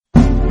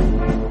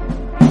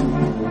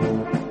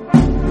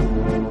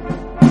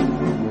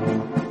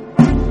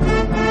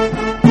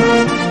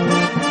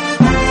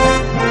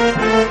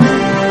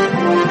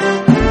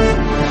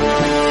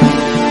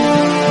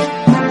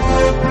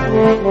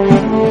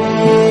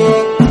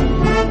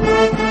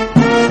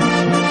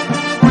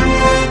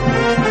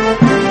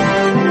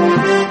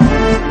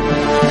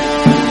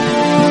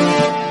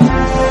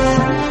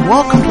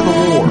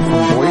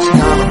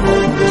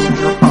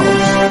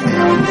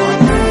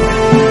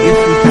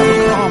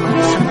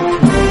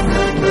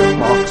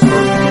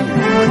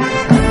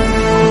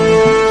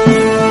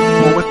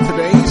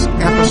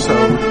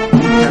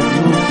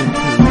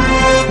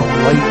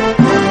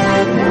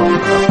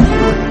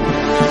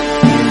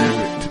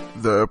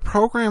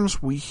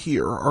programs we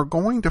hear are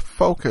going to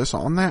focus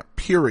on that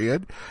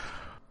period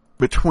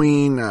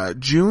between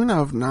June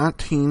of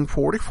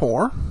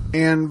 1944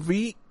 and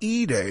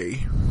VE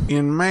Day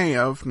in May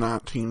of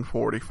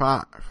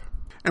 1945.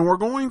 And we're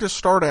going to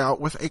start out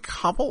with a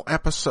couple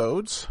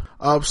episodes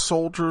of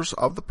Soldiers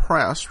of the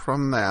Press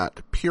from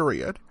that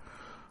period,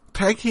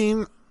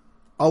 taking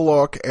a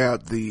look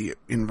at the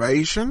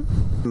invasion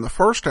in the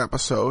first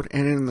episode,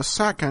 and in the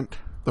second,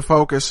 the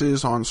focus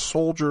is on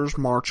soldiers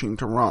marching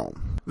to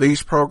Rome.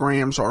 These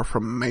programs are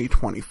from May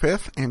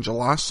 25th and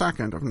July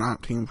 2nd of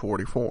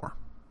 1944.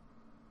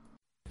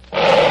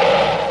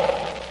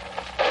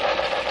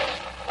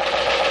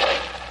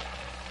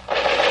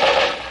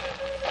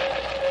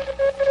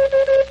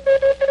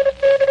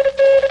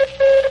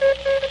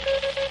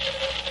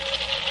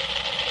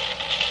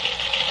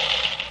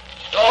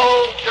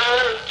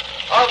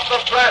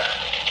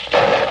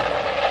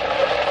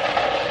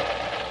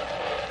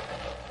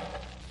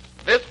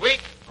 This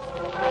week,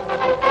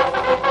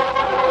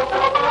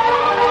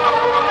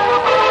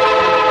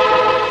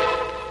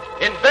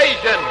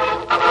 invasion.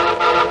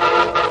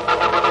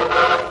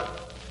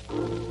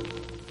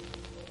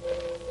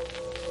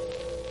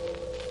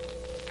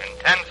 In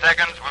 10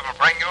 seconds, we will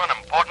bring you an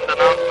important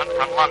announcement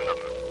from London.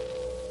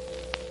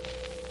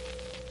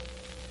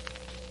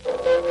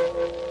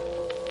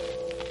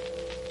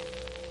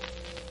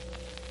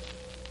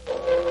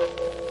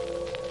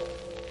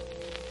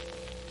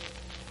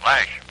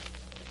 Flash.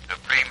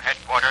 Supreme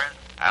Headquarters,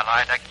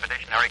 Allied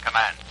Expeditionary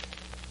Command.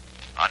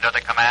 Under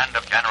the command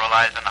of General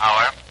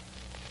Eisenhower,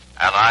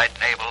 Allied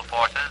Naval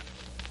Forces,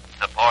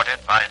 supported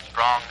by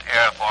strong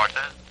air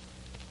forces,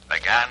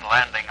 began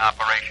landing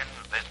operations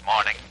this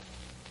morning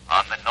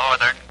on the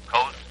northern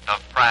coast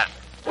of France.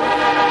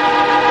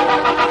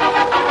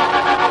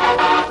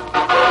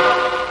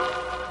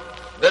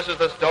 This is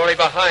the story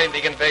behind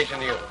the invasion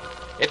news.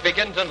 It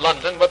begins in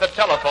London with a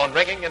telephone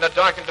ringing in a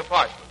darkened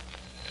apartment.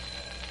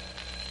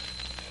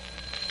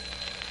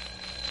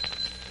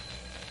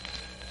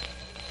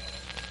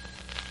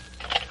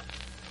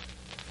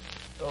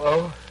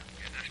 Hello?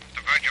 Is this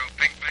Mr. Virgil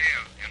Pinkley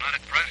of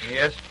United Press?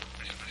 Yes?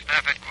 This is the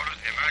staff headquarters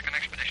of the American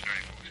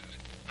Expeditionary Forces.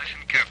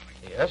 Listen carefully.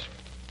 Yes?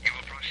 You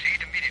will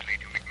proceed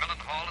immediately to Macmillan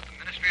Hall at the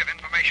Ministry of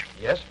Information.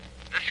 Yes?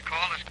 This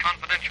call is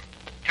confidential.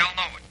 Tell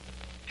no one.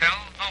 Tell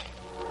no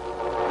one.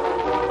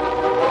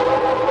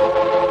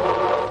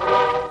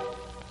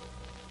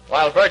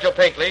 While Virgil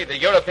Pinkley, the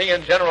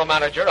European General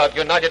Manager of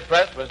United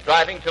Press, was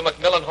driving to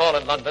Macmillan Hall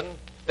in London,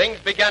 things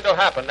began to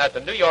happen at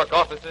the New York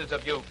offices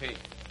of UP.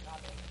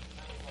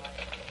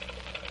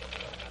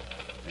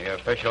 The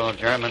official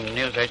German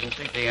news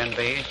agency,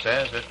 DNB,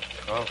 says at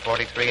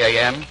 12:43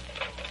 a.m.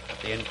 that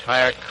the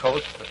entire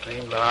coast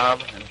between Le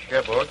Havre and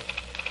Cherbourg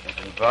is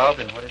involved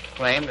in what is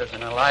claimed as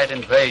an Allied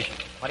invasion.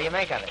 What do you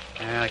make of it?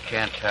 I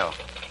can't tell.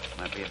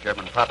 Might be a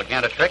German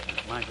propaganda trick.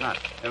 It might not.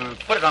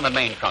 Put it on the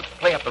main trunk.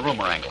 Play up the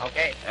rumor angle.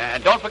 Okay.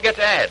 And don't forget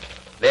to add,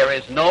 there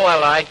is no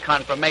Allied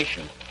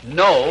confirmation.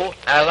 No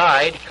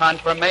Allied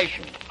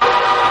confirmation. The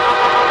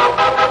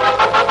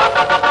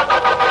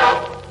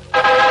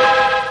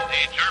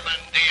German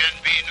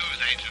DNB news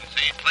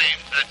agency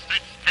claims that 6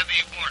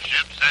 heavy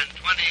warships and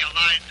 20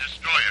 Allied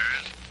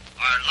destroyers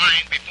are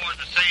lying before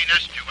the Seine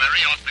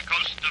estuary off the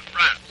coast of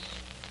France.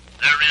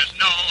 There is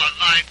no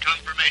Allied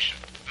confirmation.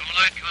 No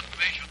Allied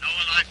confirmation. No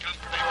Allied confirmation.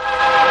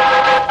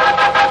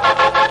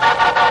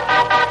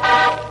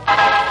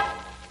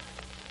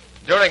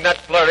 During that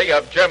flurry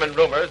of German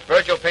rumors,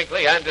 Virgil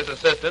Pinkley and his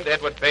assistant,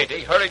 Edward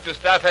Beatty, hurried to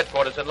staff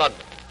headquarters in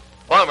London.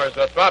 Bombers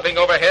were throbbing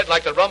overhead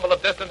like the rumble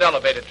of distant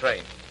elevated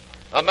trains.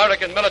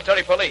 American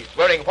military police,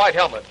 wearing white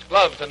helmets,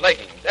 gloves, and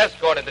leggings,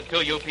 escorted the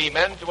 2 UP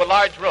men to a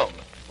large room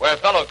where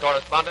fellow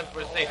correspondents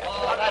were seated.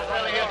 Oh, that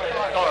really is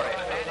a story.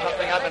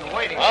 Something I've been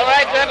waiting for. All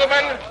right,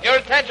 gentlemen, your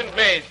attention,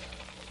 please.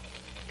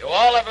 You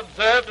all have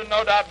observed and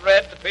no doubt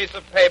read the piece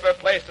of paper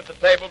placed at the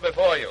table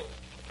before you.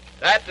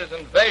 That is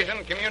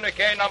Invasion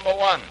Communique number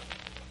 1.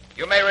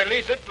 You may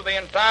release it to the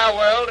entire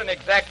world in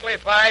exactly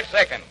 5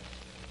 seconds.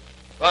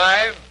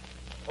 5,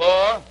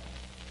 4,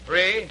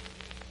 3,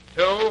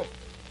 2,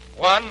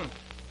 1,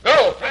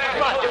 go!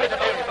 Come on, give me the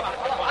music.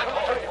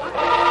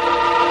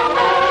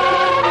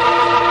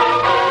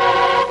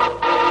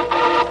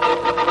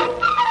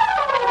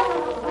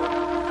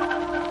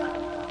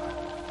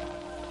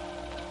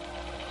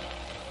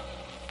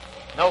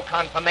 No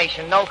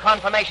confirmation, no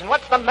confirmation.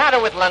 What's the matter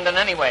with London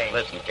anyway?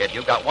 Listen, kid,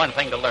 you got one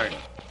thing to learn.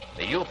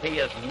 The UP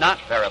is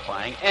not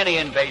verifying any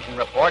invasion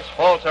reports,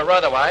 false or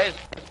otherwise,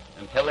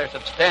 until they're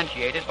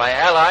substantiated by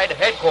Allied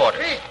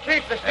headquarters.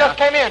 Chief, this just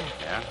came in.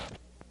 Yeah?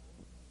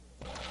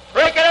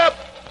 Break it up!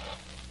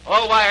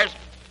 All wires.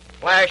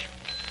 Flash.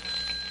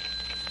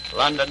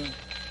 London,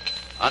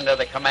 under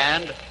the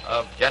command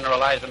of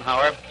General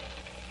Eisenhower,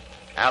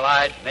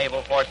 Allied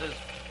naval forces,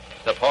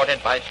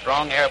 supported by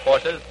strong air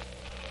forces,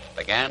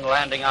 began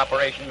landing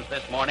operations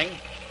this morning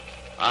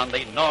on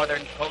the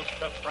northern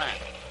coast of France.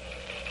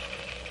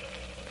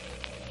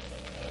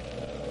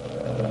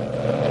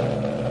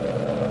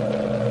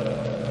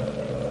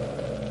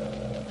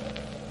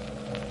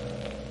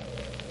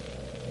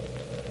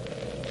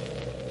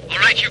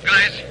 right, you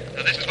guys.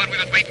 Now, this is what we've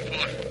been waiting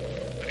for.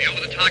 We'll be over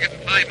the target in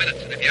 5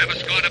 minutes, and if you ever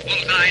scored a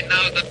bullseye,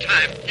 now's the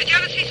time. Did you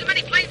ever see so many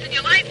planes in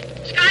your life?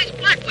 Sky's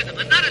black with them,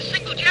 and not a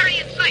single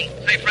Jerry in sight.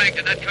 Say, Frank,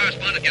 did that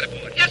correspondent get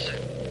aboard? Yes, sir.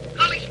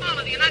 Collie Small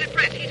of the United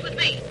Press. He's with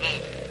me. Oh,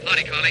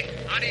 howdy, Collie.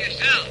 Howdy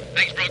yourself.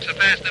 Things broke so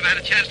fast, never had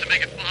a chance to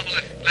make it formal.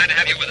 Glad to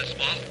have you with us,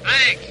 Small.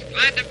 Thanks.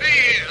 Glad to be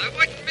here. I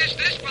wouldn't miss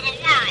this for the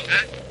world.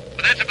 Huh?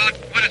 Well, that's about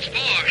what it's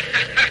for.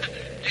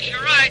 Yes,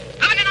 you're right.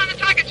 Coming in on the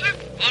target, sir.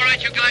 All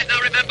right, you guys, now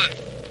remember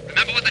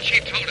what the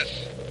chief told us.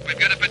 We've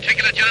got a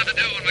particular job to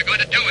do, and we're going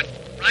to do it.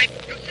 Right?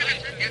 You said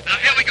it, sir. Now,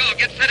 here we go.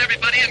 Get set,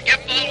 everybody, and give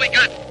them all we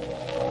got.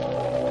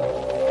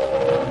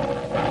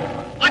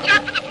 Watch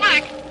out for the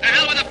flag. The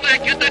hell with the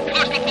flag. Get that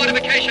coastal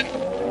fortification.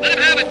 Let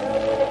him have it.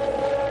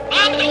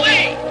 Bombs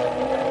away.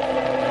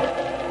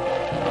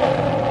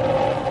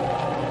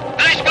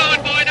 Nice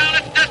going, boy. Now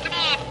let's dust them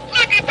off.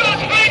 Look at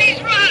those Hardeys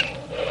run.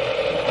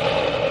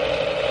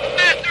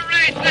 Master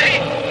race, eh?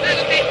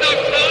 That'll be so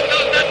close,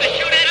 those not to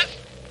shoot at us.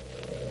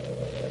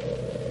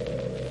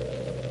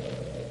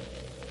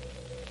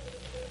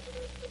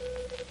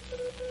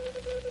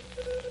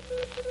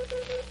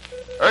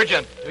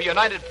 Urgent to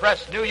United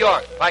Press, New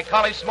York, by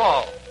Collie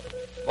Small.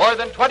 More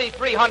than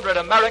 2,300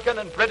 American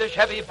and British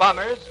heavy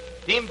bombers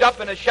teamed up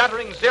in a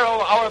shattering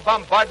zero-hour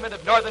bombardment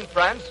of northern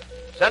France,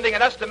 sending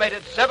an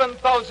estimated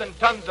 7,000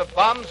 tons of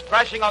bombs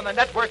crashing on the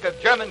network of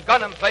German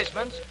gun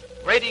emplacements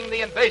raiding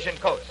the invasion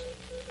coast.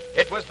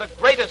 It was the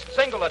greatest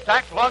single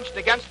attack launched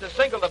against a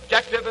single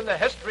objective in the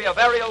history of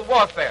aerial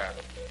warfare,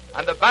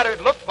 and the battered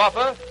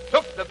Luftwaffe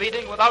took the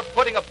beating without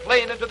putting a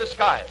plane into the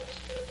skies.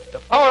 The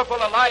powerful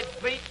Allied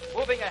fleet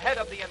moving ahead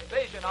of the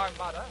invasion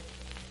armada.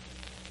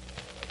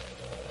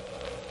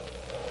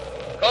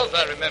 Of course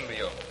I remember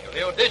you. You're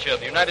Leo Disher of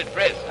the United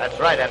Press. That's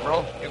right,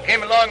 Admiral. You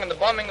came along in the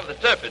bombing of the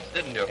Tirpitz,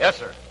 didn't you? Yes,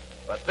 sir.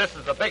 But this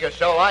is the biggest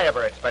show I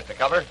ever expect to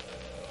cover.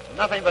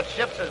 Nothing but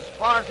ships as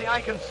far as the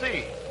eye can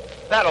see.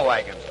 Battle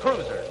wagons,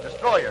 cruisers,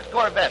 destroyers,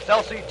 corvettes,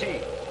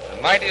 LCTs.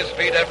 The mightiest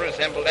fleet ever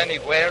assembled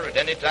anywhere at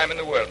any time in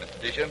the world,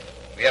 Mr. Disher.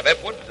 We have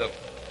upwards of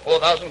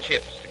 4,000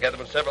 ships, together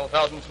with several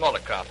thousand smaller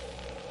craft.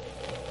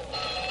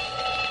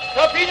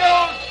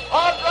 Torpedoes!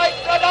 Hard right,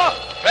 rudder!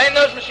 Train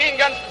those machine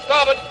guns to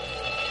starboard.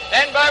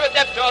 Stand by with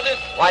depth charges.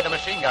 Why the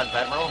machine guns,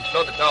 Admiral?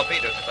 So the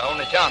torpedoes. It's our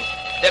only chance.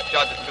 Depth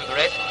charges will do the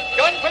rest.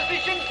 Gun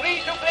position,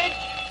 3 to bridge.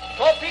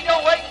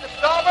 Torpedo weight to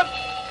starboard.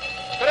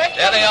 Correct.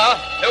 There they are.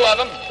 2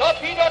 of them.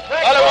 Torpedo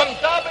track Follow on 'em.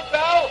 starboard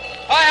bow.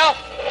 Fire!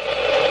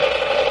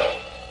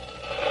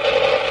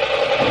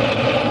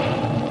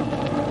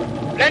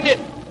 Splendid.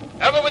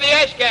 Over with the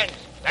ash cans.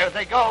 There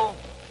they go.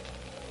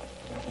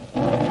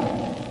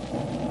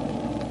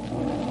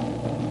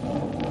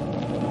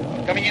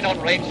 Coming in on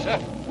range, sir.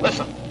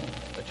 Listen,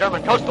 the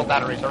German coastal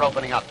batteries are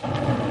opening up.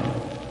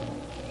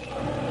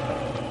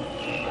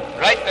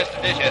 Right,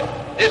 Mr. Disher.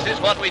 This is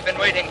what we've been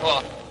waiting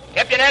for.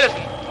 Captain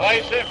Ellison.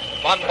 Aye, sir.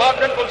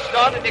 Bombardment will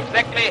start at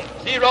exactly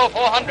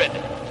 0400.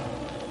 It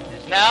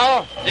is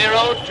now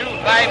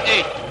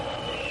 0258.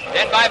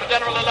 Stand by for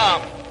general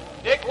alarm.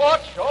 Dig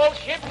watch, all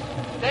ships.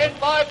 Stand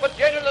by for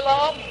general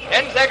alarm.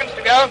 10 seconds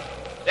to go.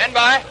 Stand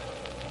by.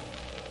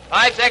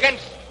 5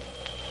 seconds.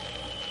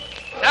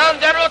 Sound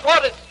general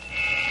quarters.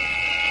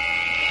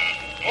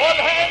 All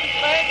hands,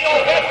 man your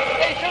battle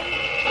stations.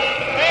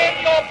 Man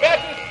your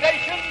battle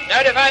stations.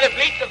 Notify the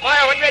fleet to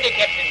fire when ready,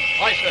 Captain.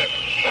 Aye, sir.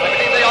 I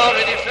believe they are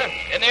ready, sir.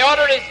 Then the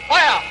order is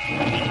fire.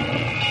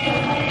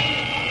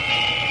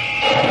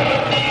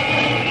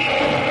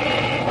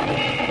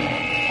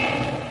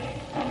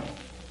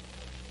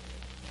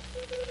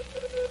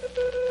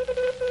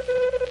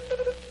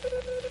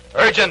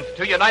 Urgent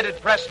to United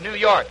Press, New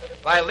York,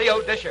 by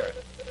Leo Disher.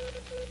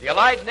 The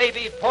Allied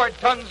Navy poured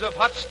tons of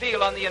hot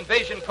steel on the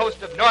invasion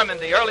coast of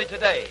Normandy early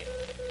today.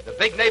 The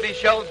big Navy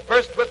shells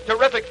burst with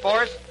terrific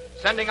force,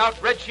 sending out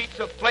red sheets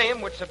of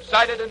flame which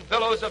subsided in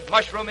billows of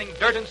mushrooming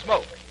dirt and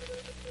smoke.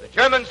 The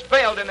Germans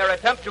failed in their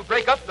attempt to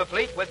break up the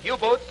fleet with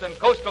U-boats and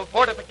coastal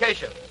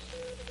fortifications.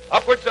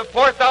 Upwards of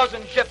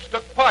 4,000 ships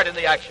took part in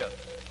the action.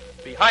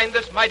 Behind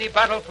this mighty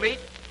battle fleet,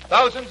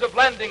 thousands of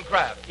landing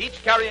craft,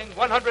 each carrying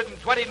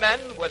 120 men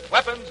with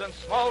weapons and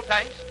small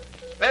tanks,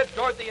 sped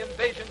toward the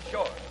invasion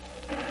shore.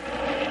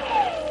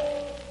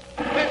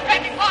 We're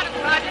taking quarters,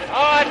 Sergeant.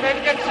 All right,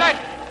 men, get set.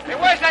 Hey,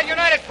 where's that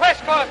United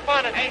Press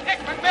correspondent? Hey, Dick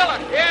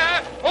McMillan.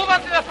 Yeah? Move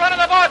up to the front of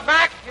the boat,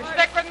 Mac. You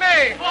stick with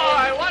me.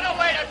 Boy, what a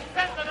way to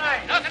spend the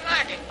night. Nothing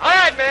like it. All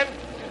right, men.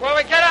 Before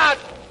we get out,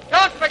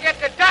 don't forget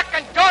to duck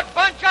and don't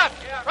bunch up.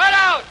 Yeah. Right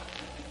out.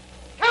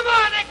 Come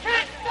on, they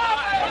can't stop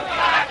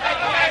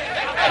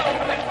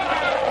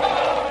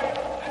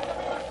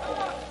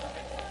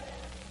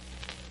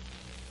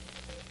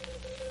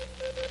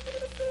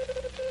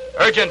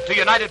Urgent to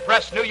United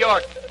Press, New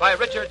York, by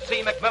Richard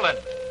C. McMillan.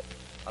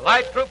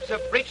 Allied troops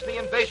have breached the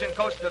invasion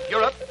coast of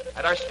Europe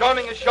and are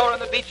storming ashore on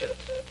the beaches.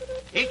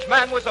 Each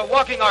man was a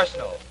walking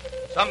arsenal.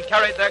 Some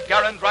carried their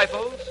Garand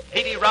rifles,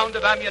 80 rounds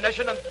of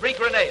ammunition, and 3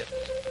 grenades.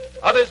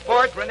 Others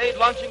bore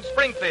grenade-launching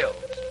Springfields.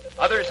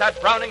 Others had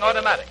Browning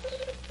automatics.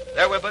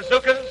 There were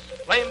bazookas,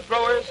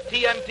 flamethrowers,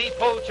 TNT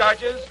pole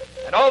charges,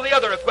 and all the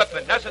other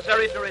equipment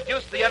necessary to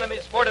reduce the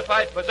enemy's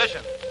fortified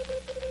position.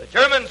 The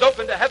Germans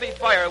opened a heavy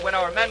fire when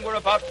our men were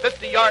about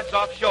 50 yards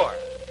offshore,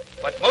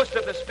 but most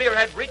of the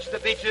spearhead reached the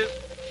beaches,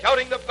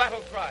 shouting the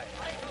battle cry.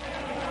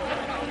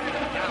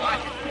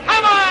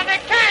 Come on, they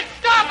can't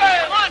stop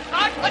us! Come on,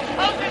 Sarge, let's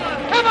close in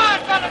on them. Come on,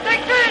 fellas, they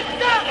can't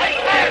stop us! They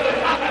can't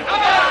stop us! Come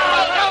on!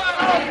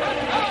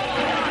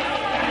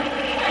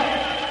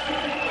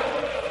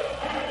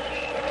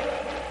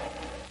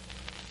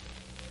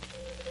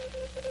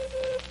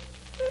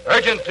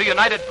 Urgent to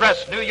United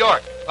Press, New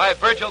York, by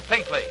Virgil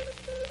Pinkley.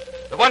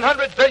 The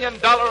 $100 billion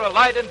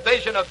Allied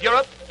invasion of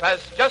Europe has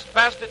just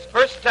passed its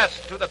first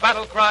test to the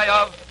battle cry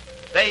of,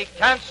 "They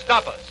can't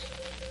stop us."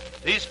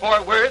 These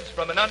 4 words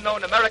from an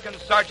unknown American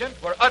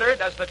sergeant were uttered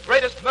as the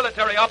greatest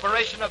military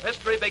operation of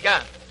history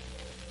began.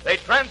 They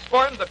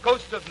transformed the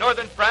coast of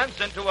northern France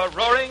into a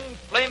roaring,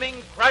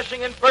 flaming,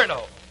 crashing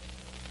inferno.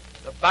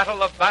 The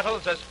battle of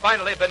battles has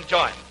finally been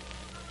joined.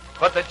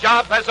 But the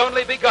job has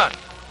only begun.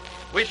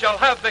 We shall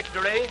have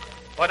victory,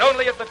 but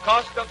only at the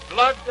cost of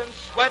blood and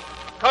sweat,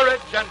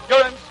 courage,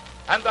 endurance,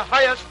 and the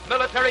highest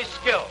military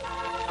skill.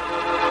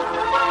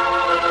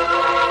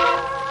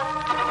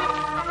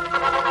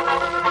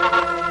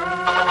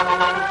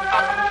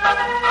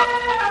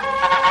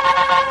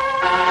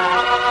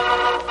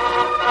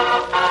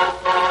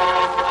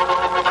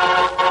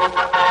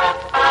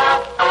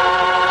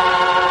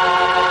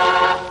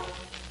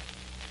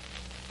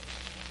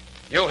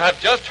 You have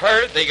just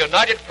heard the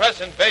United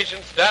Press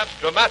Invasion Staff's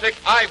dramatic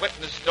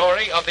eyewitness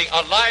story of the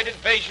Allied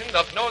invasion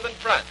of northern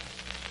France.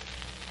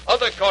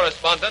 Other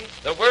correspondents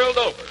the world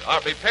over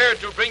are prepared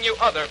to bring you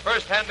other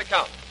first-hand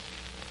accounts.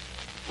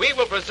 We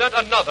will present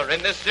another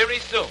in this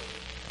series soon.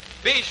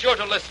 Be sure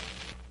to listen.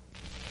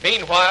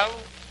 Meanwhile,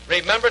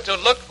 remember to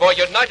look for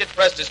United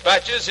Press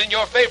dispatches in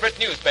your favorite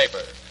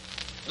newspaper.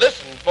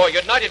 Listen for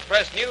United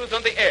Press news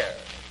on the air.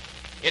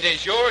 It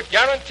is your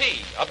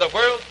guarantee of the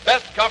world's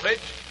best coverage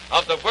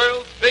of the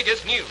world's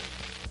biggest news.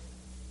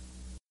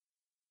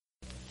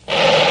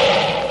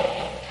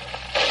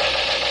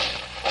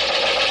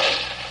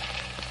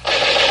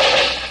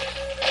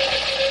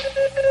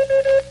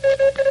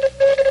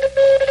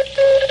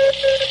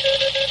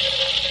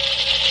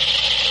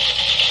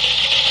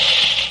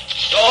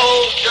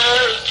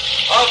 Soldiers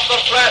of the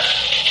press.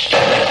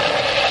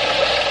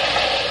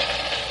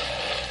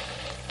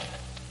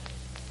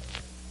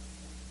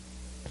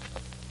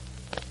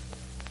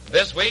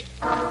 This week,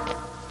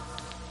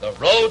 the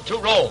road to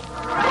Rome.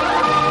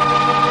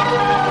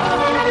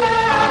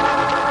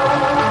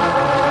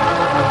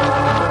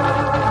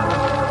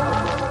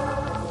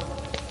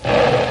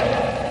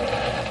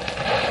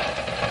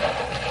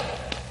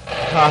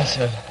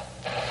 Vassar.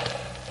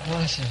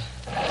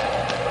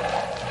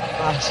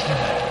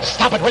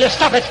 Stop it, will you?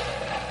 Stop it!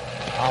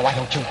 Oh, why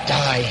don't you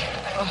die?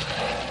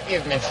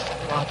 Give me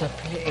water,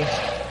 please.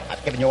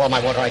 I've given you all my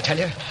water, I tell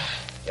you.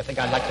 You think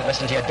I'd like to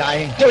listen to you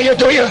dying? Do you?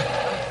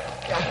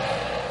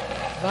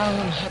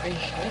 Warum habe ich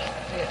nicht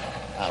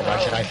Why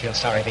should I feel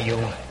sorry for you?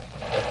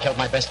 You've killed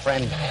my best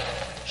friend.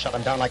 Shot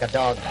him down like a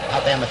dog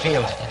out there in the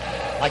field.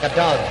 Like a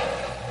dog.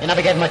 You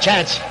never gave him a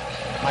chance.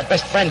 My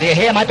best friend, do you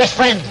hear? My best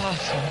friend.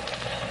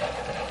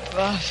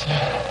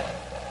 Vassar.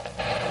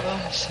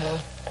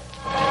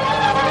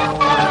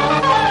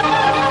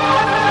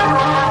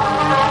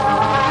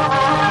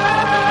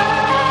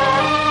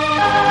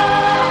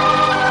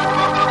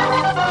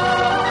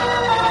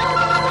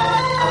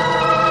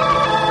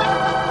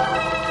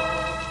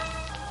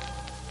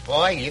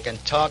 Boy, you can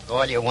talk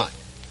all you want.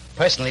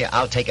 Personally,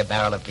 I'll take a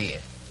barrel of beer.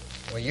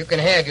 Well, you can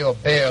have your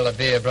barrel of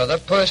beer, brother.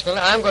 Personally,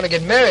 I'm going to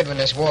get married when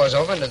this war's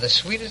over to the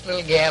sweetest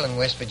little gal in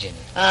West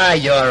Virginia. Ah,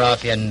 you're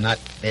off your nut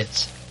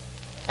bits.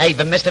 Hey,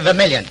 but Mr.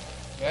 Vermillion.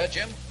 Well,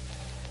 Jim?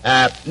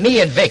 Me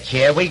and Vic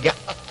here, we got...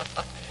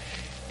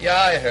 Yeah,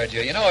 I heard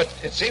you. You know,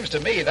 it seems to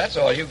me that's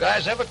all you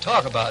guys ever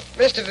talk about.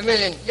 Mr.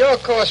 Vermillion, you're a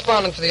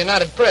correspondent for the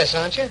United Press,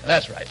 aren't you?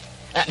 That's right.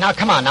 Now,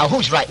 come on, now,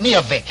 who's right, me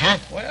or Vic, huh?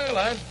 Well,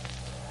 I'd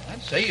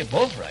say you're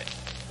both right.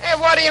 Hey,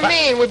 what do you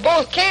mean? We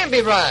both can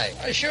be right.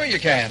 Sure you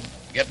can.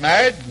 Get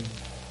married and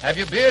have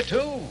your beer,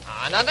 too.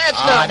 Now, that's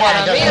not what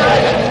I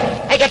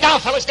mean. Hey, get down,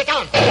 fellas, get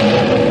down.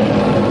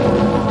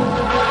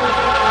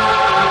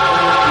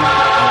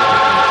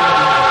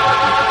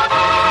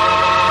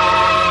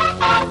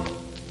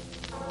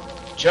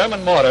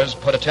 German mortars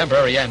put a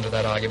temporary end to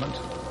that argument.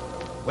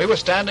 We were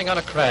standing on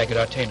a crag at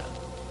Artena,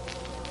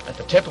 at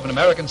the tip of an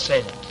American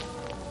salient,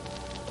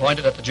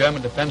 pointed at the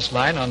German defense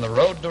line on the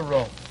road to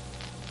Rome.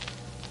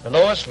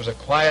 Below us was a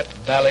quiet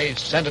valley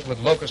scented with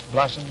locust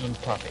blossoms and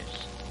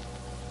poppies.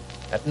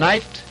 At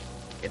night,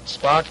 it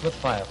sparkled with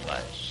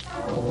fireflies.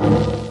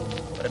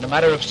 But in a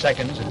matter of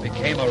seconds, it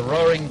became a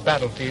roaring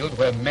battlefield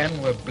where men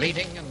were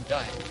bleeding and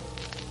dying.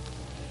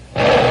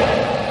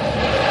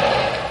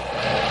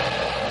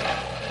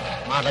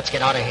 Come on, let's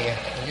get out of here.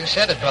 Well, you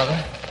said it, brother.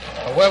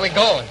 But where are we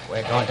going?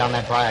 We're going down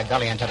that Briar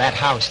Gully into that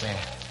house there.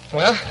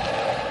 Well,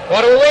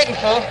 what are we waiting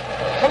for?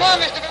 Come on,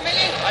 Mr.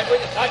 Vermillion.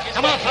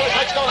 Come on, fellas,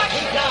 let's go.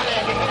 Keep down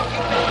there.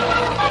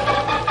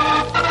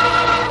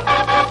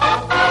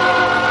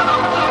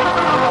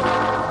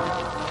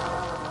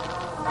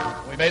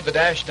 the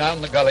dash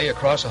down the gully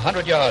across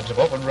 100 yards of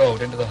open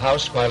road into the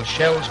house while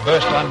shells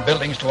burst on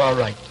buildings to our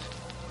right.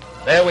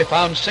 There we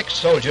found 6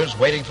 soldiers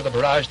waiting for the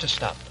barrage to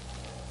stop.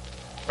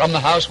 From the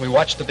house, we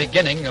watched the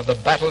beginning of the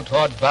battle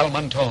toward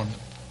Valmontone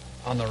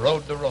on the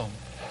road to Rome.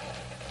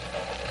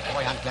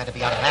 Boy, I'm glad to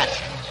be out of that.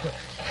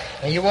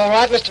 Are you all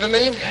right, Mr.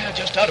 Vermillion? Yeah,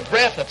 just out of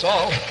breath, that's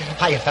all.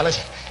 Hiya,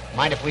 fellas.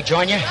 Mind if we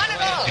join you? Hey,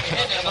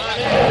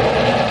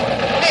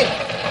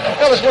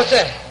 fellas, what's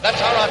that?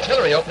 That's our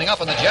artillery opening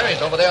up on the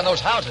Jerry's over there in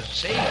those houses,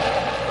 see? Boy,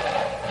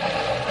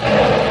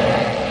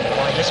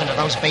 listen to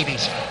those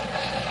babies.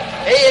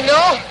 Hey, you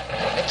know,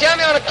 they tell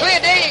me on a clear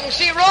day you can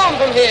see Rome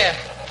from here.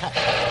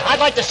 I'd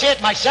like to see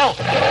it myself,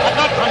 but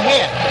not from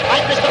here.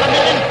 Right, Mr.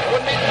 Vermillion?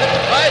 Wouldn't be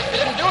surprised if we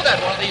didn't do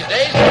that one of these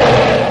days.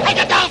 Hey,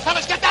 get down,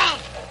 fellas, get down!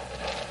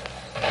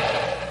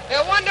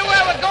 I wonder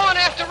where we're going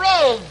after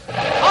Rome.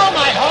 Home,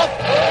 I hope.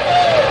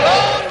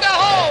 Rome to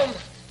home.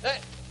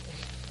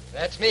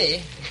 That's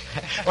me.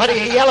 What are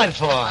you yelling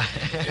for?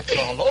 It's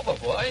all over,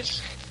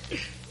 boys.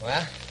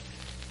 Well,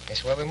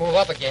 guess where we move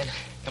up again.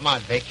 Come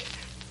on, Vic.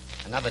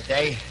 Another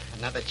day,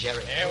 another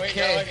Jerry. Here we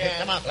go again.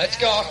 Come on. Let's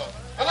go.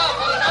 Come on,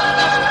 fellas.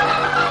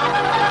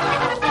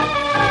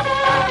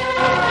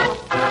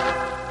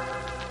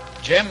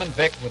 Jim and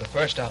Vic were the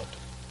first out,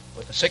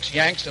 with the 6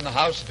 Yanks in the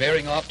house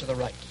veering off to the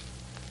right.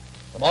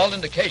 From all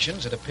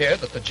indications, it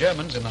appeared that the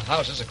Germans in the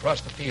houses across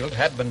the field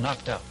had been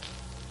knocked out.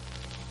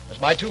 As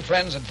my 2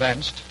 friends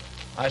advanced,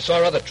 I saw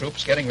other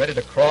troops getting ready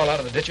to crawl out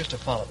of the ditches to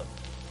follow them.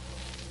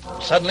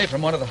 Suddenly,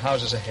 from one of the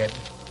houses ahead,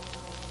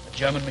 a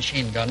German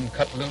machine gun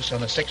cut loose on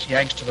the 6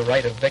 Yanks to the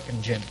right of Vic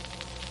and Jim.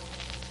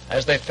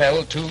 As they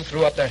fell, 2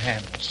 threw up their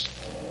hands.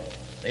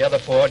 The other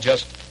 4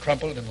 just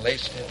crumpled and lay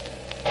still.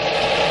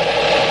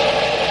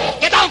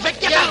 Get down, Vic,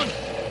 get down!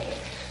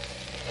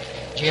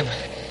 Jim,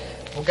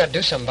 we've got to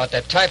do something about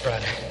that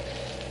typewriter.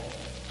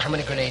 How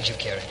many grenades you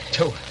carrying?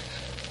 2.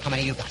 How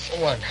many you got?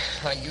 1.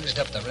 I used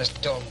up the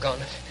rest, doggone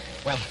it.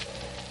 Well,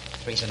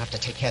 3's enough to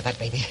take care of that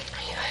baby.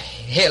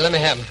 Here, let me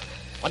have them.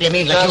 What do you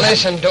mean, Now, let you have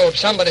 'em? listen, Dope,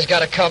 somebody's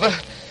got to cover.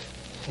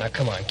 Now,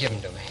 come on, give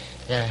them to me.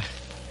 Yeah,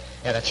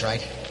 that's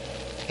right.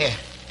 Here.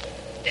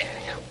 There,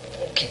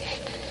 okay.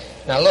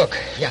 Now, look.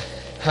 Yeah.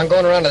 I'm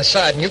going around to the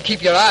side, and you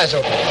keep your eyes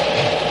open.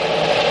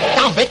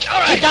 Down, Vic.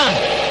 All right. Get down.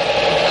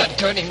 Not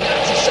dirty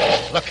Nazis.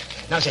 Look,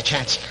 now's your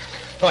chance.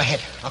 Go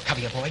ahead. I'll cover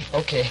you, boy.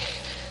 Okay.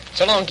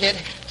 So long, kid.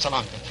 So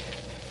long, Vic.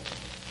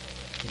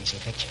 Easy,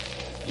 Vic.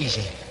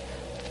 Easy.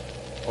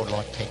 Oh,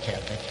 Lord, take care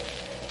of Vic.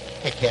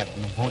 Take care of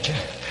him, won't you?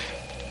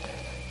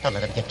 Don't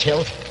let him get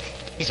killed.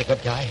 He's a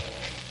good guy.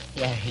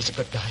 Yeah, he's a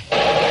good guy.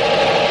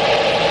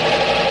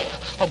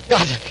 Oh,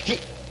 God.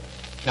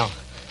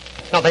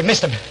 No, they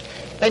missed him.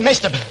 They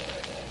missed him.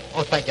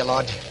 Oh, thank you,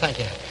 Lord. Thank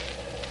you.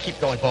 Keep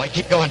going, boy.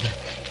 Keep going.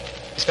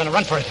 He's going to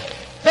run for it.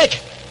 Vic!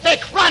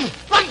 Vic, run!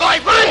 Run, boy!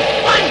 Run!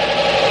 Run!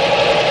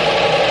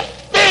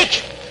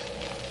 Vic!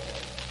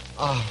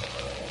 Oh.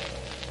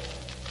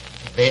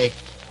 Vic.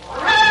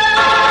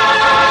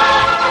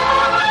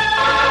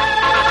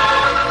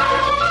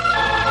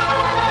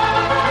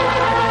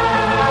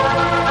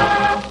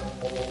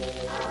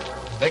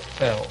 Vic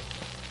fell.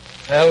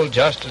 Fell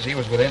just as he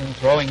was within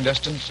throwing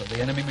distance of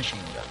the enemy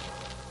machine gun.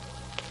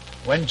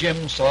 When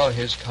Jim saw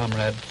his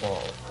comrade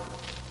fall,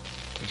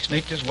 he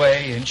sneaked his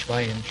way inch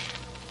by inch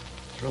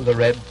through the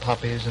red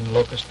poppies and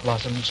locust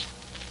blossoms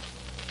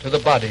to the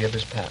body of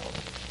his pal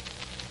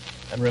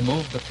and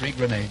removed the 3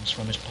 grenades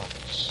from his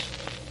pockets.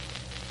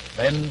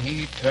 Then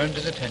he turned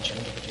his attention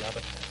to the job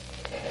at hand.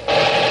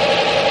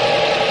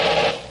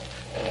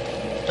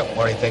 Don't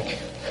worry, Vic.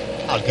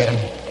 I'll get him.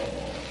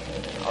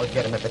 I'll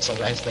get him if it's the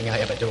last thing I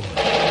ever do.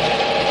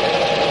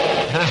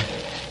 Huh?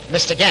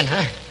 Missed again,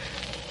 huh?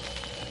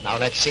 Now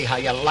let's see how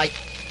you like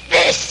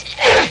this.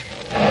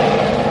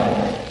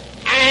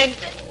 And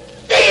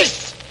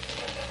this.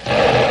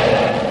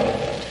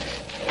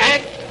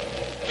 And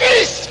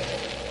this.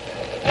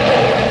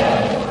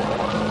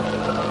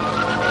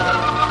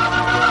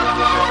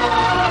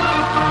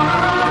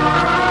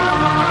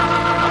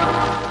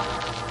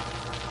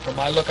 From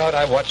my lookout,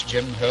 I watched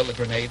Jim hurl the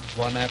grenades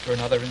one after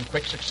another in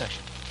quick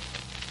succession.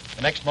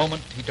 The next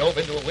moment, he dove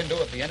into a window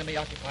of the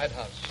enemy-occupied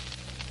house.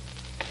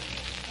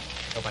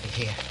 Nobody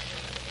here.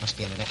 Must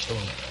be in the next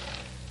room.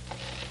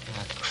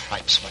 Ah,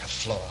 cripes, what a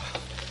floor.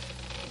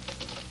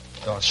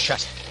 Door's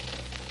shut.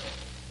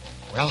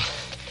 Well,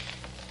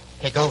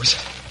 here goes.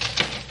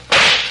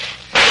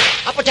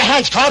 Up with your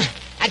hands, Trout,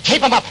 and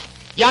keep them up.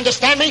 You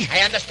understand me?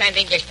 I understand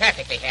English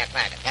perfectly, Herr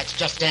Private. That's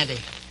just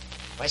dandy.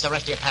 Where's the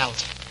rest of your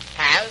pals?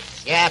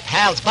 Pals? Yeah,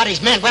 pals, buddies,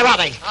 men. Where are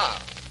they? Oh,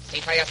 see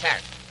for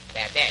yourself.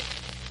 They're dead.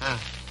 Ah,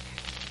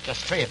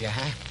 just 3 of you,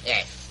 huh?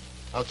 Yes.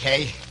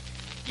 Okay.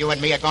 You and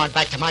me are going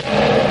back to my...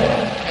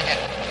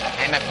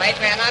 I'm afraid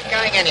we're not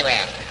going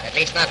anywhere. At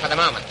least not for the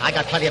moment. I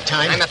got plenty of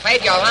time. I'm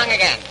afraid you're wrong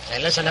again. Say,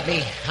 listen to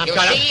me. You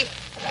see,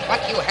 what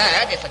you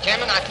heard is a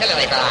German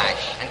artillery barrage,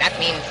 and that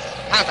means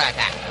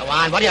counterattack. Go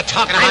on, what are you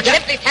talking I'm about?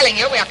 simply telling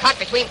you we are caught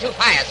between 2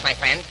 fires, my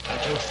friend.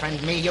 Don't you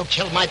friend me. You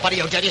killed my buddy,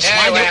 you dirty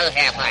Very swine. well,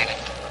 Herr Private.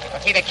 It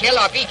was either kill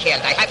or be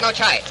killed. I had no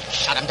choice.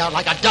 Shut him down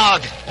like a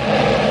dog.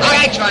 All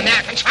right, you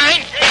American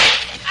swine.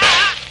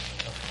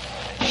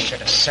 I should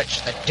have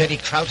searched that dirty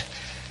crowd.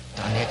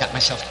 Down there, got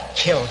myself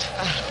killed.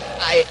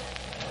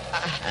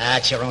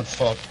 That's your own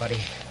fault, buddy.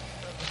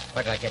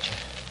 Where did I get you?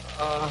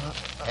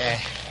 Here,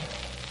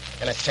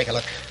 let's take a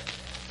look.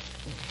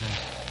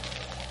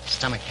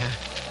 Stomach, huh?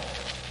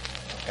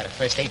 Got a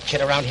first aid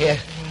kit around here?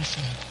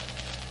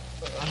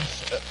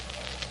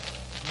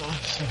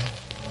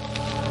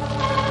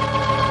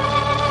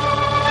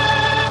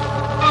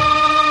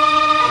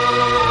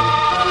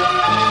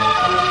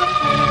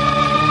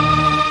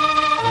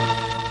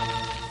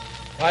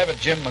 Private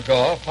Jim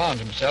McGaw found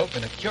himself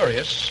in a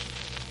curious,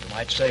 you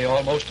might say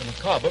almost a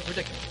macabre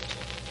predicament.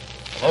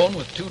 Alone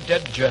with 2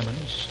 dead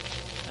Germans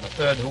and a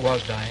third who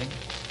was dying,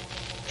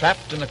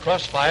 trapped in the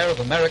crossfire of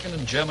American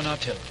and German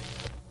artillery.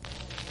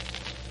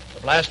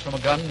 The blast from a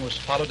gun was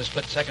followed a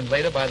split second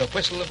later by the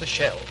whistle of the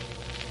shell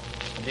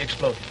and the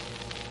explosion.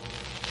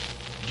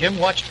 Jim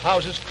watched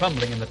houses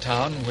crumbling in the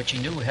town, which he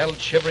knew held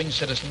shivering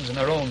citizens in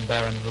their own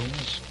barren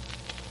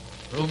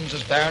rooms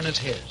as barren as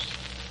his.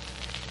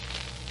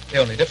 The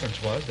only difference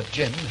was that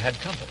Jim had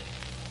company.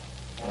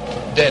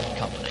 Dead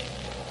company.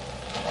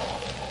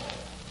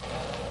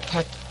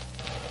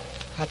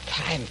 What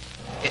time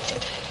is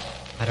it?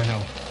 I don't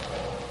know.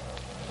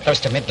 Close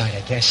to midnight,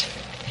 I guess.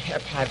 Herr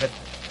Private,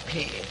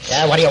 please.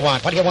 Yeah, what do you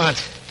want? What do you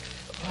want?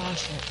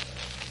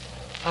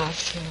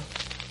 Arthur.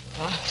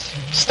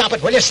 Stop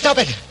it, will you? Stop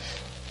it!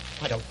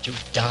 Why don't you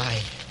die?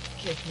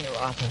 Give me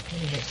water,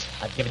 please.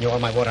 I've given you all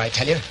my water, I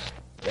tell you.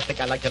 You think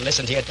I'd like to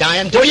listen to you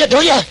dying? Do you?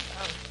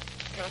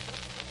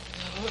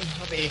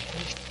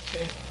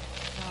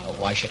 Oh,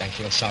 why should I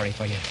feel sorry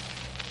for you?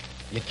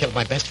 You killed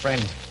my best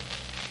friend.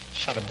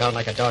 Shot him down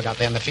like a dog out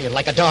there in the field,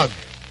 like a dog.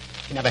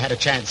 He never had a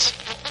chance.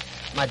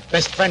 My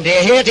best friend, do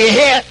you hear? Do you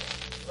hear?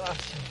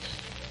 Watson,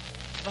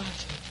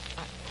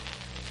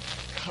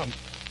 come.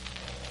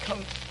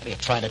 What are you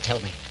trying to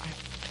tell me?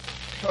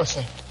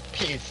 Closer,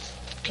 please.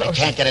 I Closer.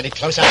 can't get any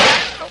closer.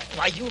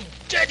 Why, you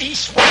dirty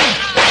swine!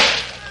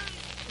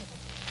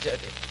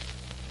 Dirty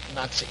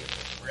Nazi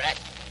rat.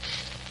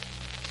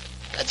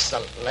 That's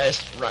the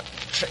last rotten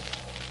trick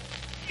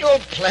you'll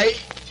play.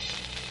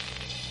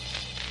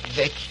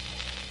 Vic.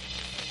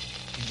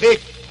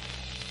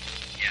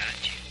 Yeah,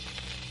 Jim.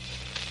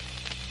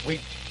 We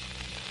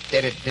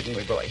did it, didn't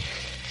we, boy?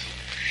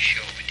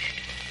 Sure we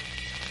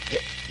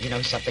did. You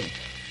know something?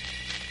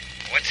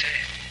 What's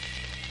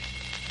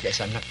that? Guess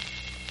I'm not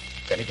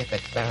going to get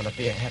that barrel of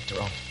beer after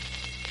all.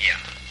 Yeah.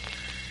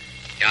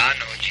 Yeah, I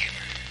know, Jim.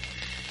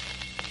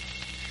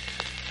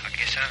 I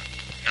guess I'm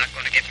not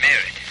going to get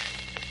married.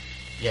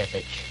 Yeah,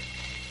 Vic.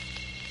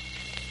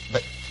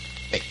 But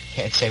they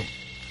can't say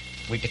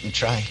we didn't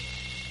try.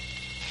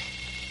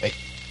 They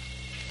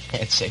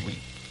can't say we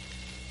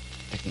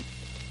didn't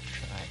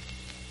try.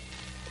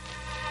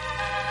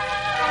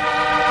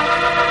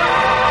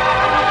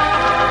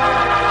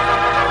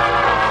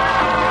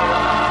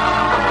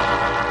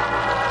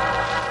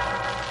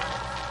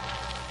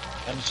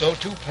 And so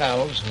 2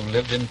 pals who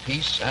lived in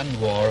peace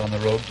and war on the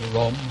road to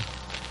Rome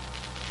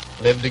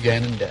lived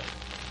again in death.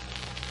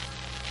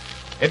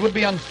 It would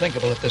be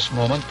unthinkable at this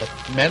moment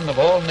that men of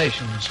all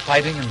nations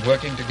fighting and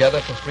working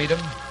together for freedom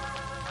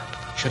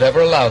should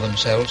ever allow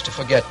themselves to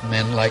forget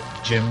men like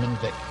Jim and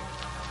Vic.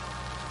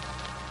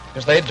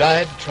 Because they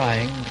died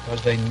trying,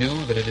 because they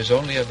knew that it is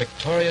only a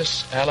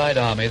victorious Allied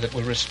army that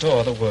will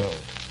restore the world.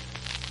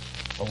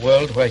 A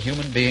world where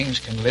human beings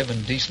can live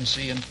in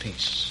decency and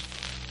peace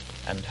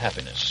and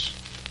happiness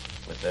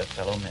with their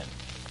fellow men.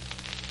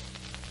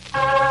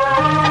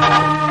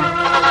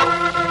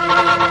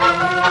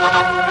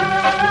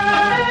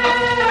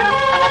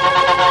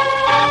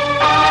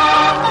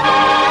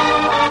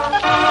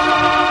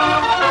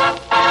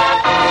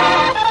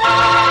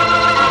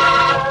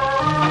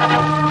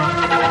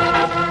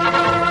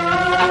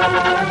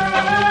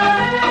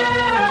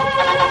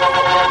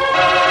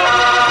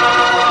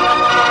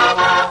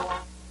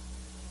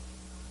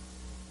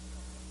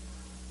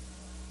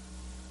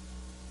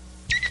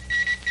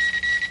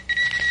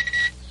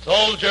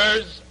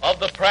 Soldiers of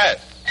the press.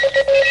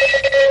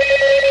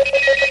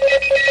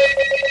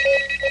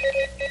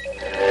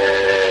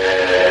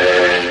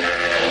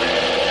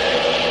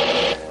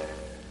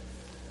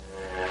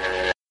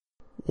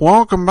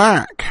 Welcome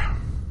back.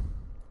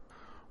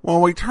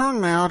 Well, we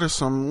turn now to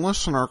some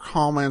listener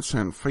comments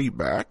and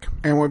feedback,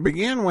 and we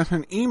begin with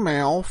an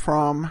email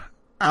from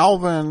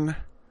Alvin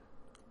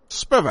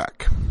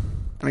Spivak.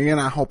 And again,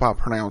 I hope I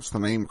pronounced the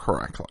name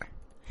correctly.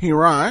 He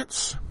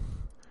writes,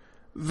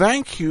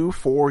 "Thank you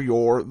for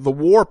your The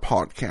War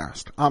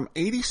podcast. I'm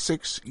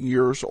 86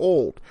 years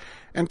old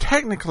and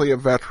technically a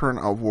veteran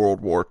of World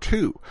War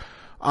II.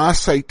 I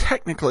say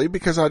technically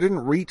because I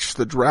didn't reach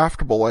the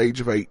draftable age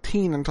of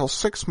 18 until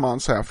 6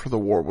 months after the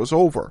war was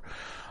over.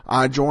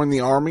 I joined the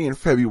Army in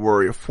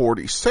February of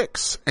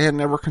 46 and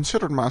never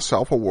considered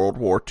myself a World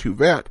War II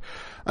vet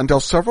until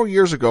several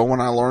years ago when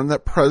I learned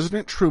that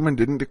President Truman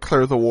didn't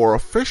declare the war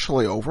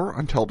officially over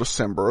until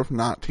December of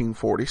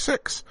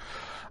 1946.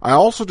 I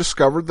also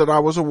discovered that I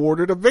was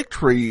awarded a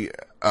victory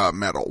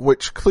medal,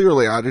 which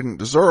clearly I didn't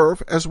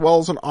deserve, as well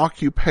as an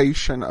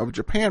Occupation of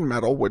Japan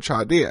medal, which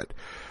I did,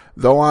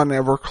 though I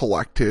never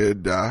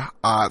collected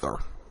either.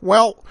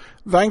 Well,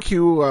 thank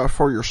you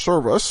for your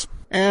service,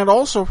 and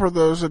also for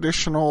those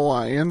additional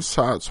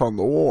insights on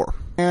the war.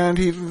 And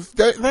he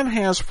then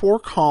has 4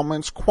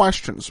 comments,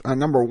 questions.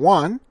 Number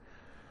 1,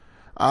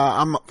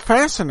 I'm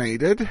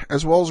fascinated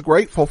as well as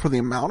grateful for the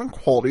amount and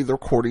quality of the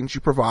recordings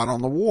you provide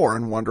on the war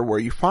and wonder where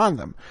you find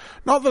them.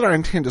 Not that I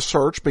intend to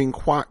search, being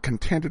quite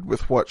contented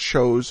with what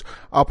shows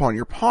up on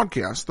your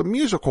podcast, the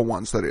musical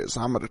ones that is.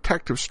 I'm a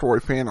detective story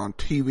fan on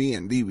TV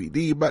and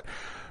DVD, but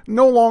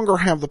no longer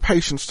have the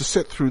patience to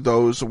sit through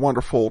those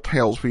wonderful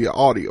tales via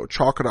audio.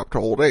 Chalk it up to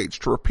old age.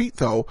 To repeat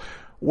though,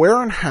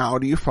 where and how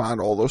do you find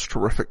all those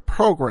terrific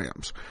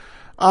programs?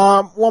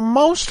 Well,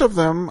 most of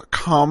them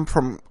come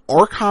from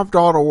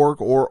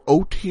archive.org or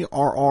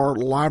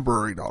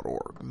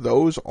otrrlibrary.org.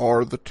 Those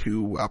are the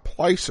 2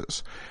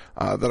 places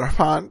that I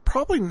find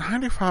probably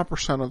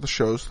 95% of the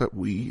shows that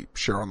we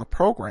share on the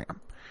program.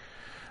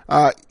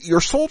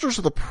 Your Soldiers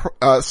of the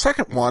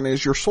second one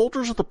is your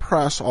Soldiers of the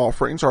Press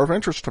offerings are of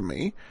interest to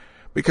me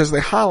because they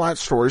highlight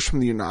stories from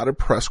the United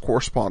Press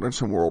correspondents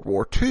in World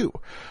War II.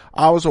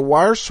 I was a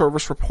wire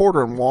service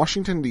reporter in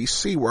Washington,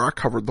 D.C., where I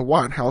covered the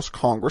White House,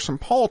 Congress, and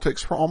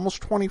politics for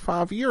almost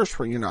 25 years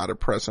for United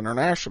Press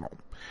International.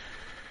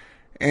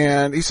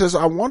 And he says,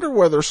 I wonder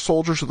whether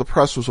Soldiers of the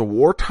Press was a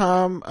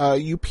wartime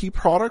UP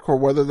product or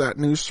whether that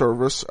news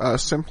service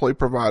simply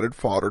provided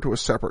fodder to a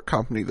separate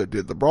company that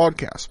did the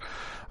broadcast.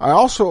 I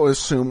also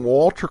assume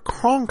Walter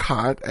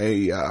Cronkite,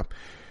 a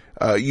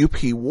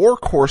UP war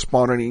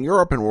correspondent in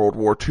Europe in World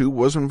War II,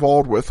 was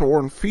involved with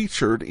or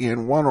featured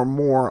in one or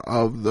more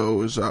of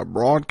those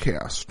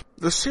broadcasts.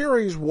 The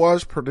series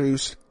was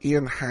produced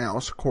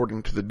in-house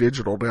according to the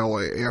Digital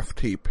Daily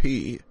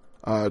FTP.com,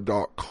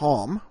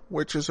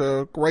 which is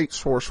a great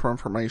source for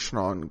information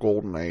on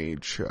Golden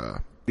Age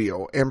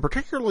video, and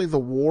particularly the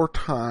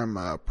wartime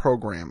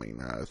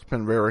programming. It's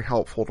been very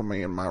helpful to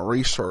me in my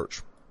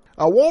research.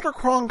 Walter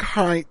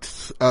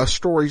Cronkite's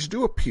stories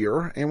do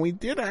appear, and we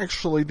did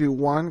actually do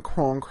one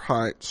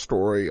Cronkite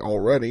story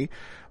already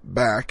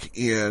back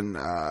in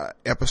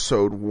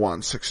episode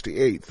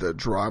 168, the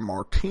Dry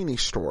Martini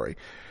story.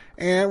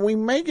 And we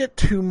may get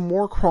to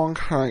more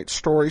Cronkite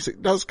stories.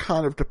 It does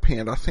kind of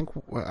depend. I think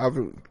I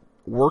haven't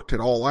worked it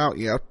all out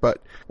yet,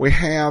 but we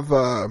have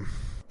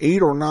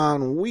 8 or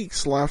 9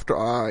 weeks left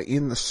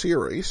in the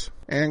series,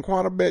 and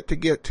quite a bit to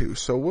get to.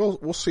 So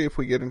we'll see if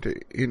we get into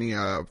any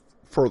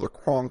further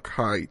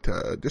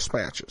Cronkite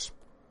dispatches.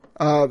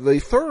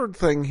 The third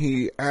thing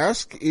he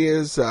asked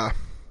is,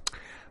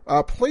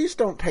 please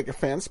don't take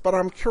offense, but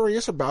I'm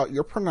curious about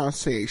your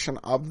pronunciation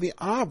of the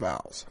I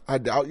vowels. I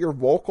doubt your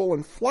vocal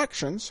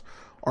inflections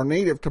are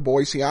native to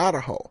Boise,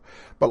 Idaho,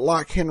 but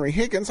like Henry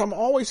Higgins, I'm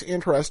always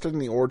interested in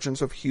the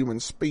origins of human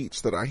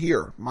speech that I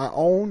hear. My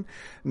own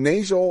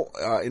nasal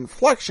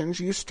inflections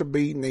used to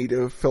be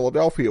native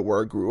Philadelphia,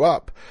 where I grew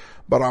up,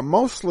 but I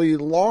mostly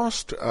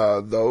lost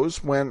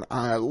those when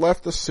I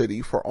left the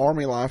city for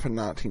Army life in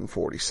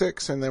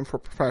 1946 and then for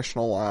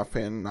professional life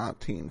in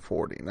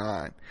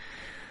 1949.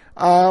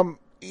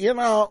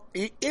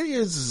 It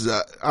is,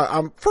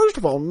 I'm first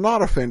of all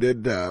not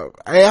offended,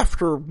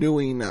 after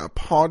doing a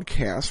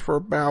podcast for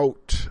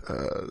about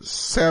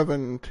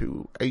 7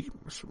 to 8,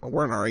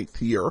 we're in our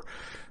 8th year,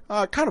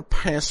 kind of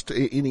past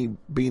any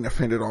being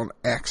offended on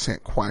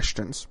accent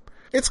questions.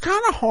 It's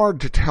kind of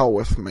hard to tell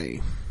with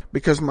me,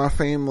 because my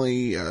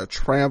family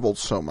traveled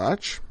so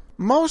much,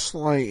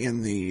 mostly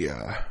in the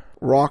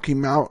Rocky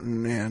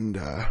Mountain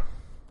and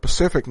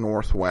Pacific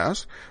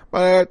Northwest,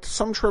 but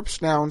some trips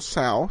down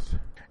south,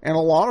 and a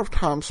lot of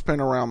time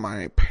spent around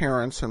my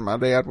parents, and my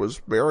dad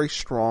was very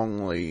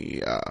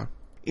strongly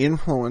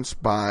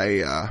influenced by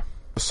a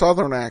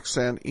Southern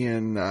accent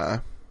in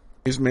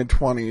his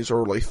mid-20s,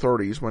 early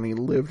 30s, when he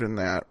lived in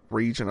that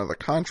region of the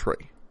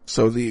country.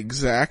 So the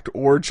exact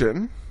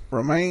origin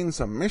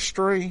remains a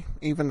mystery,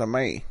 even to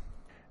me.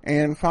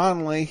 And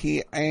finally,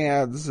 he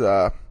adds,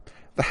 the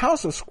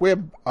House of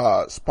Squib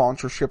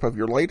sponsorship of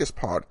your latest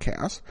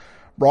podcast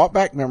brought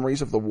back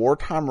memories of the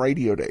wartime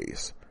radio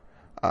days.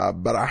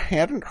 But I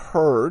hadn't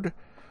heard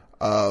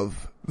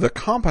of the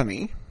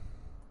company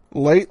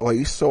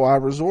lately, so I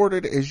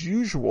resorted, as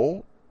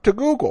usual, to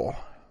Google.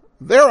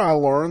 There I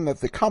learned that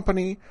the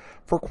company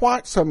for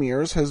quite some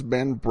years has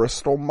been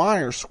Bristol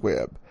Myers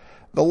Squibb,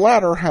 the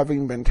latter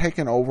having been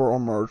taken over or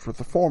merged with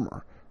the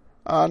former.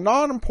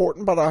 Not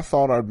important, but I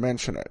thought I'd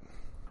mention it.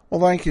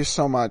 Well, thank you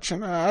so much,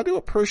 and I do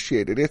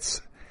appreciate it.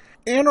 It's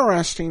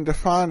interesting to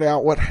find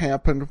out what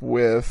happened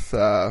with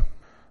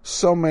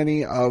so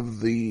many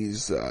of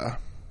these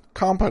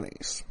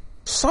companies.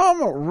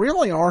 Some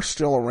really are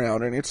still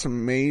around, and it's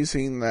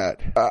amazing that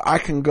I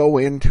can go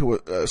into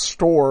a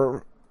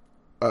store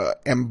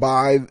and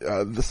buy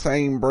the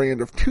same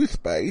brand of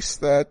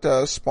toothpaste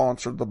that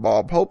sponsored the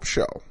Bob Hope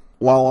Show.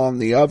 While on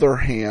the other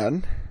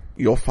hand,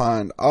 you'll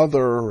find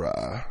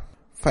other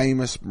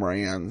famous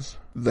brands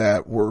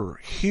that were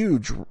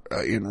huge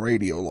in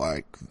radio,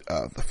 like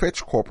the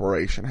Fitch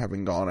Corporation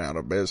having gone out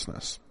of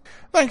business.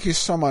 Thank you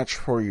so much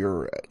for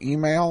your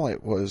email.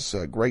 It was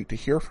great to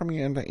hear from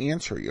you and to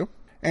answer you.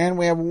 And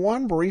we have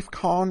one brief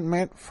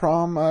comment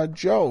from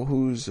Joe,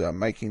 who's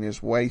making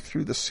his way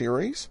through the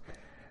series.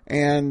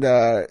 And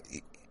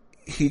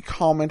he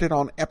commented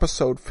on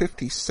episode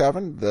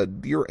 57, the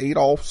Dear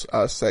Adolph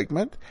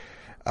segment.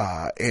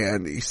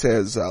 And he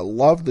says,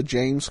 love the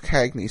James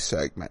Cagney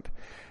segment.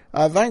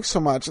 Thanks so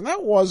much. And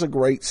that was a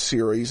great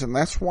series. And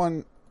that's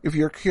one, if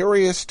you're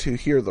curious to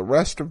hear the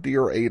rest of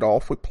Dear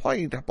Adolph, we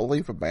played, I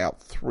believe,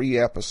 about 3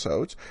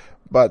 episodes.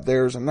 But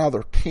there's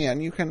another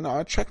 10. You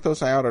can check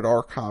those out at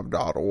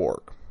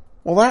archive.org.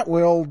 Well, that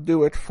will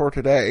do it for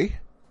today.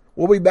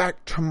 We'll be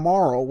back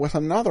tomorrow with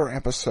another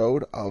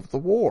episode of The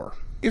War.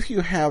 If you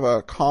have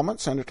a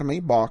comment, send it to me,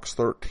 box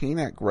 13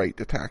 at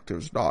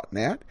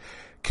greatdetectives.net.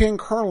 Ken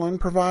Curlin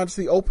provides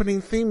the opening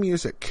theme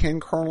music,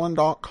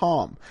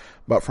 kencurlin.com.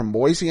 But from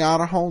Boise,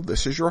 Idaho,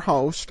 this is your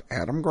host,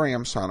 Adam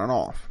Graham, signing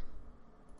off.